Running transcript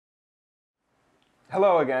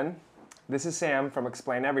Hello again. This is Sam from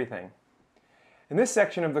Explain Everything. In this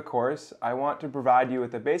section of the course, I want to provide you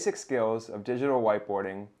with the basic skills of digital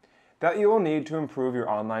whiteboarding that you will need to improve your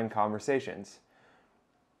online conversations.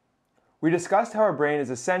 We discussed how our brain is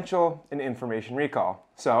essential in information recall,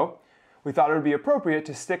 so we thought it would be appropriate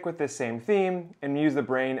to stick with this same theme and use the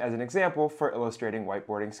brain as an example for illustrating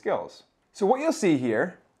whiteboarding skills. So what you'll see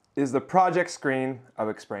here is the project screen of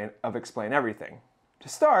Explain Everything. To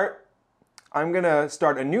start, I'm going to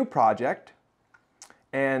start a new project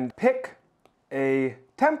and pick a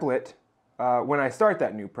template when I start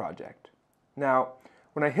that new project. Now,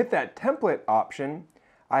 when I hit that template option,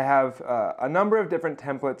 I have a number of different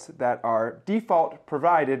templates that are default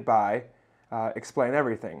provided by Explain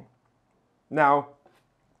Everything. Now,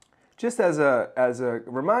 just as a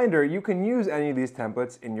reminder, you can use any of these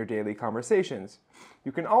templates in your daily conversations.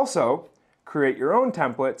 You can also create your own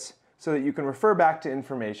templates so that you can refer back to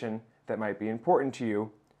information that might be important to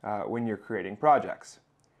you when you're creating projects.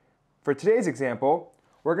 For today's example,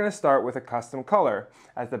 we're going to start with a custom color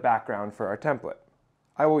as the background for our template.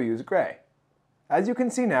 I will use gray. As you can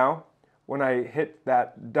see now, when I hit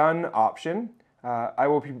that Done option, I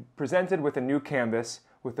will be presented with a new canvas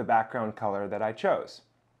with the background color that I chose.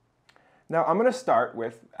 Now I'm going to start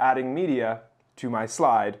with adding media to my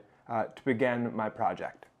slide to begin my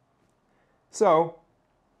project. So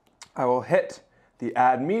I will hit the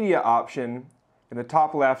Add Media option in the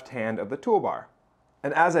top left hand of the toolbar.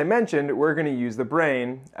 And as I mentioned, we're going to use the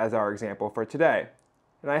brain as our example for today.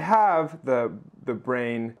 And I have the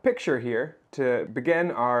brain picture here to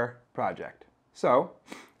begin our project. So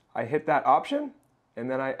I hit that option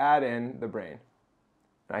and then I add in the brain.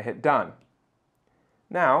 And I hit Done.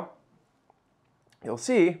 Now you'll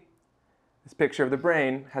see this picture of the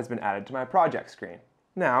brain has been added to my project screen.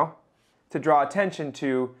 Now, to draw attention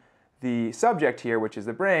to the subject here, which is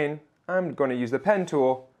the brain, I'm going to use the pen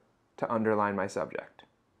tool to underline my subject.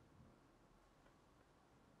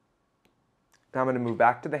 Now I'm going to move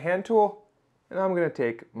back to the hand tool, and I'm going to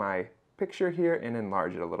take my picture here and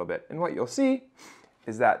enlarge it a little bit. And what you'll see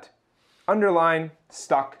is that underline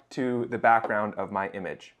stuck to the background of my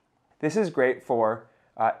image. This is great for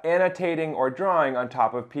annotating or drawing on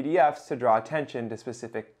top of PDFs to draw attention to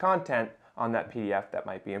specific content on that PDF that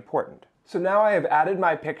might be important. So now I have added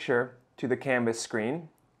my picture to the canvas screen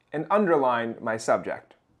and underlined my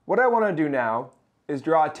subject. What I want to do now is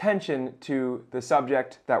draw attention to the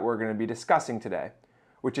subject that we're going to be discussing today,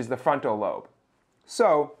 which is the frontal lobe.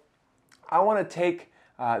 So I want to take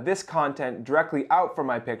this content directly out from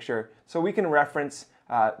my picture so we can reference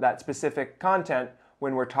that specific content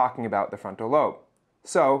when we're talking about the frontal lobe.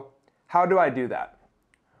 So how do I do that?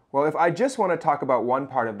 Well, if I just want to talk about one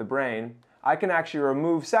part of the brain, I can actually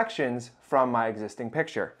remove sections from my existing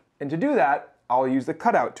picture. And to do that, I'll use the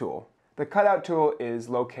Cutout Tool. The Cutout Tool is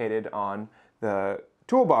located on the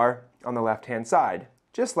toolbar on the left-hand side,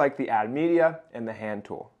 just like the Add Media and the Hand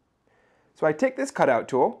tool. So I take this Cutout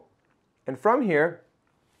Tool, and from here,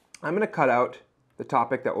 I'm going to cut out the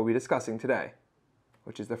topic that we'll be discussing today,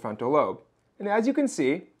 which is the frontal lobe. And as you can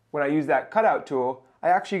see, when I use that Cutout Tool, I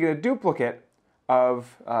actually get a duplicate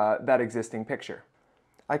of that existing picture.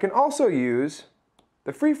 I can also use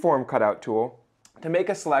the Freeform Cutout Tool to make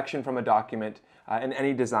a selection from a document in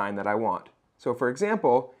any design that I want. So for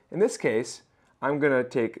example, in this case, I'm going to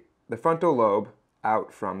take the frontal lobe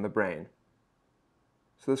out from the brain.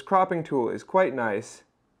 So this cropping tool is quite nice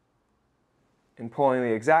in pulling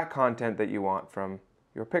the exact content that you want from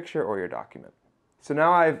your picture or your document. So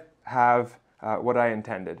now I have what I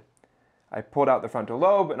intended. I pulled out the frontal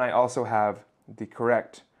lobe, and I also have the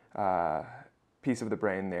correct piece of the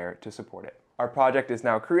brain there to support it. Our project is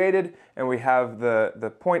now created, and we have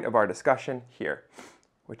the point of our discussion here,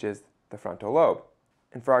 which is the frontal lobe.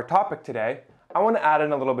 And for our topic today, I want to add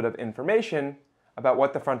in a little bit of information about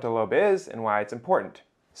what the frontal lobe is and why it's important.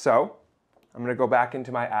 So I'm going to go back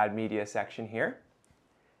into my Add Media section here,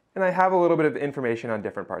 and I have a little bit of information on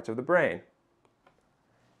different parts of the brain.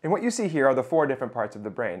 And what you see here are the 4 different parts of the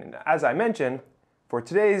brain. And as I mentioned, for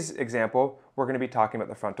today's example, we're going to be talking about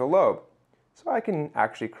the frontal lobe. So I can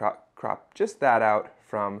actually crop just that out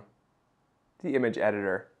from the image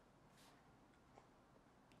editor.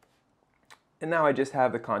 And now I just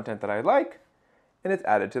have the content that I like, and it's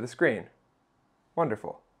added to the screen.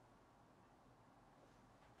 Wonderful.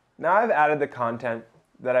 Now I've added the content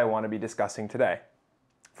that I want to be discussing today.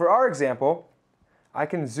 For our example, I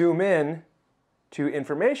can zoom in to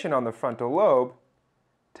information on the frontal lobe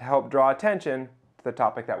to help draw attention to the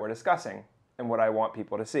topic that we're discussing and what I want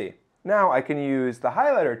people to see. Now I can use the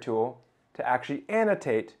highlighter tool to actually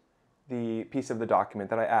annotate the piece of the document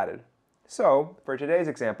that I added. So, for today's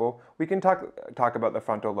example, we can talk about the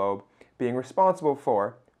frontal lobe being responsible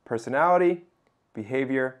for personality,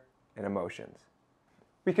 behavior, and emotions.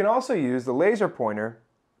 We can also use the laser pointer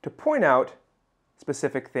to point out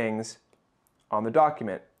specific things on the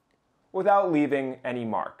document without leaving any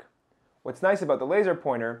mark. What's nice about the laser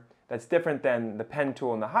pointer that's different than the pen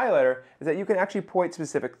tool and the highlighter is that you can actually point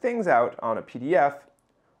specific things out on a PDF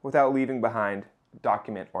without leaving behind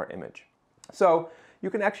document or image. So you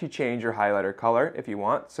can actually change your highlighter color if you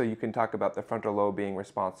want, so you can talk about the frontal lobe being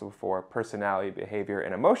responsible for personality, behavior,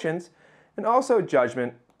 and emotions, and also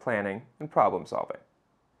judgment, planning, and problem solving.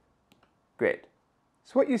 Great.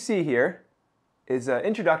 So what you see here is an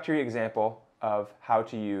introductory example of how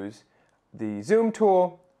to use the zoom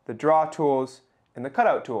tool, the draw tools, and the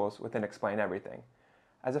cutout tools within Explain Everything.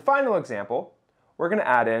 As a final example, we're going to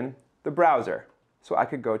add in the browser. So I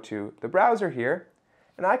could go to the browser here,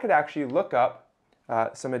 and I could actually look up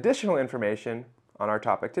some additional information on our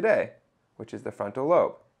topic today, which is the frontal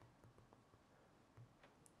lobe.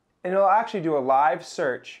 And it'll actually do a live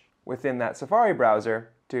search within that Safari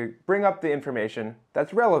browser to bring up the information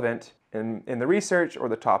that's relevant in the research or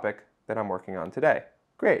the topic that I'm working on today.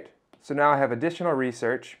 Great. So now I have additional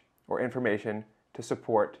research or information to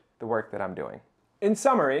support the work that I'm doing. In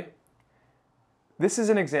summary, this is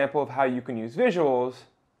an example of how you can use visuals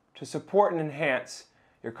to support and enhance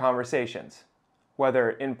your conversations,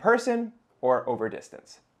 whether in person or over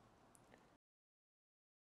distance.